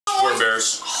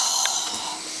forebears.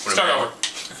 Start over.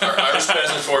 Our Irish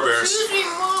peasant forebears.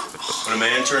 When a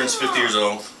man turns 50 years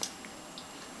old,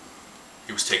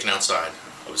 he was taken outside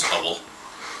of his hovel,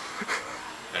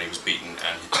 and he was beaten,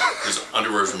 and his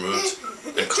underwear was removed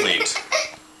and cleaned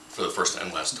for the first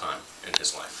and last time in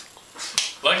his life.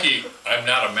 Lucky I'm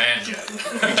not a man yet.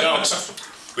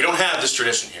 We don't have this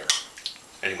tradition here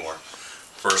anymore.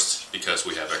 First, because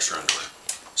we have extra underwear.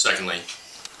 Secondly,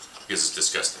 because it's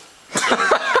disgusting.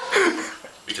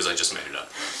 Because I just made it up.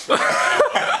 But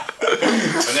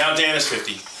now Dan is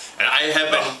 50, and I have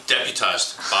been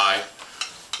deputized by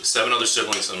the 7 other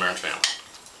siblings of the Marin family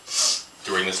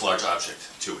to bring this large object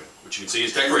to him, which you can see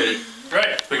is decorated.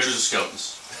 Right. Pictures of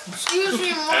skeletons. Excuse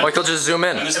me, Michael, just zoom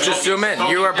in. Just zoom in.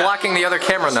 You are blocking the other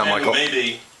camera now, Michael.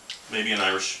 Maybe an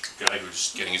Irish guy who's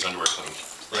just getting his underwear cleaned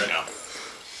right now.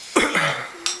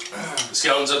 The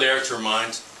skeletons are there to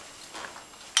remind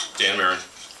Dan Marin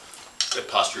that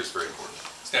posture is very important.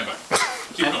 Stand by.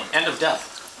 Keep going. End of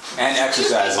death. And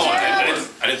exercise. Oh, I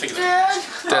didn't think of that.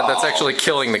 Dad, that's actually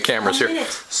killing the cameras here.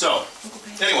 So,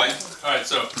 anyway, Alright,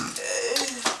 so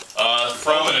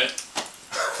from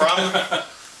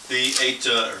the 8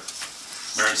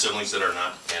 Marin siblings that are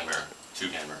not Dan Marin, 2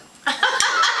 Dan Marin.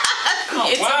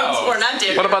 wow. Or not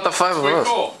Dan. What about the 5 of Pretty us?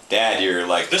 cool. Dad, you're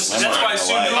like That's why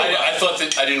Sue knew. I thought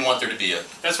that I didn't want there to be a.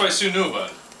 That's why Sue knew about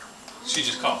it. She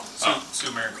just called.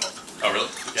 Sue Marin called. Oh really?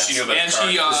 Yes. She knew about and the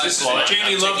car. she,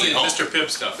 Jamie loved the Mr. Pibb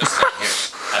stuff.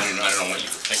 I don't know what you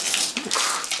were thinking.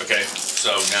 Okay, so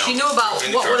now. She knew about,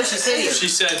 what did she say to you? She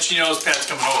said she knows Pat's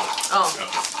coming over. Oh.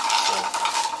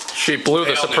 She blew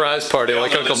the surprise party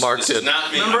like Uncle Mark did.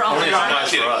 Remember Uncle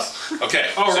Mark? Okay.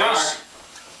 Oh, so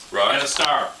rock. And a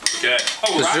star. Okay.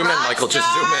 Oh, Just zoom in, Michael.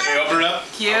 Just zoom in. Okay, open it up.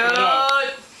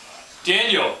 Cute.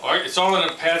 Daniel, it's all in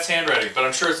Pat's handwriting, but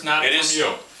I'm sure it's not from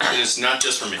you. It is not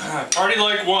just for me. Party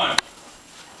like 1.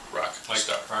 Rock. Like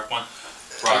Star. Rock 1.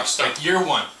 Rock Star. Like year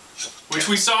 1, which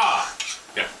we saw.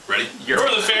 Yeah. Ready? You're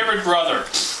the favorite brother.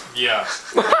 Yeah.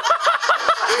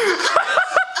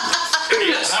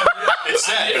 It's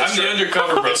sad. I'm the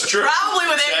undercover brother. It's true. Probably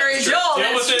with Angry Joe.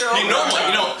 Deal with it. Hey,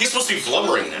 normally, he's supposed to be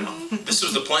blubbering now. This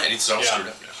was the plan. He's all screwed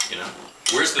up now.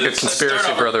 Where's the Good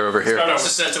conspiracy brother over here. Where's the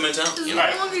sentimental?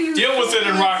 Right. Deal with it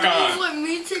and rock on.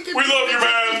 We love you,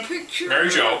 man. Mary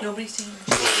Jo. Nobody's saying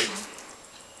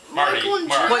Marty.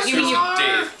 Mark. What, you mean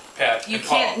Dave. Pat. you and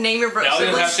Paul. can't name your brother? Now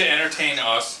they have to entertain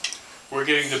us. We're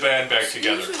getting the band back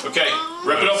together. Okay,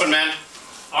 rip it open, man.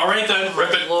 All right then.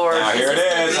 Rip it. Lord. Now here it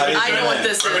is. How do you I know what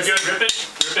this Rip it is. good. Rip it.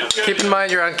 Rip it good. Keep in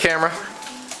mind you're on camera.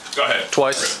 Go ahead.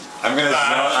 Twice. I'm gonna. You're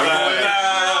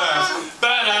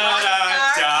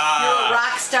a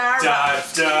rock star. Yeah,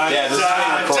 this is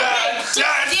being recorded.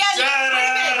 Dan, wait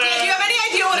a minute. Dan, do you have any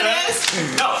idea what it is?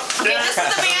 No. Okay, this is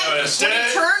the man when he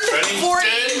turned 40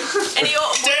 and when he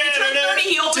turned 30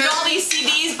 he opened all these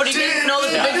CDs, but he didn't know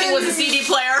that the big thing was a CD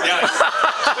player. Yeah.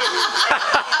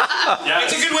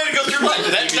 It's a good way to go through life.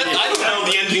 I don't know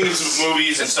the endings of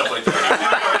movies and stuff like that.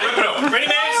 Rip it open. Ready,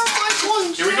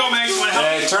 Max? Here we go, Max.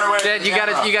 Hey, turn away. Dad, you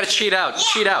gotta cheat out.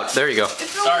 Cheat out. There you go.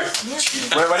 Sorry.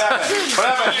 Wait, what happened? What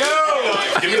happened? Go!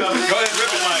 Give me the. Go ahead,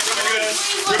 rip it, Mike.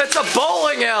 It's a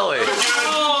bowling alley.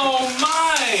 Oh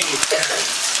my!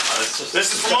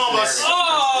 This is from all of us.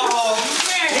 Oh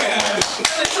man!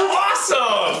 That's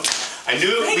awesome!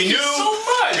 We knew. So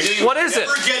much. What is it?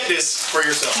 Never get this for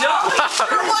yourself. No.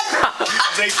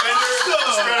 It's a Fender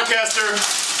Stratocaster.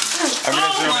 I'm gonna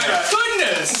Oh zoom my in.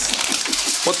 goodness!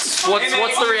 What's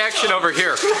the reaction over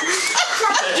here?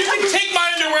 You can take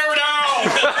my underwear now.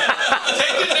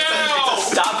 Take it now.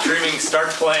 Stop dreaming, start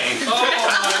playing.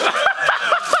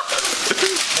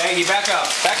 Maggie, back up.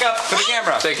 Back up to the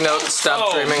camera. Take note.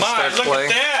 Stop dreaming. Start look playing.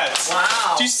 at that!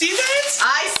 Wow. Do you see that?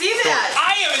 I see that.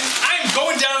 I am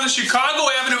going down the Chicago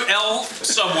Avenue L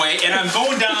subway, and I'm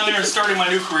going down there and starting my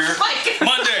new career Mike.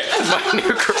 Monday. My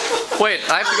new Wait,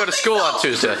 I have to go to school on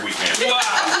Tuesday. Wow!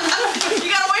 You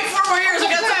gotta wait 4 more years.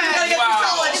 We gotta get through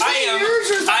college.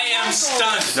 I am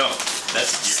stunned. No,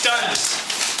 that's Stunned.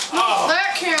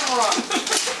 That camera.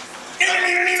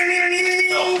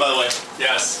 Oh, by the way,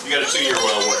 Yes. you got a 2-year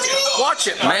well working. Watch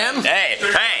it, man. Hey,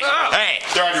 hey, hey.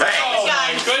 They're on your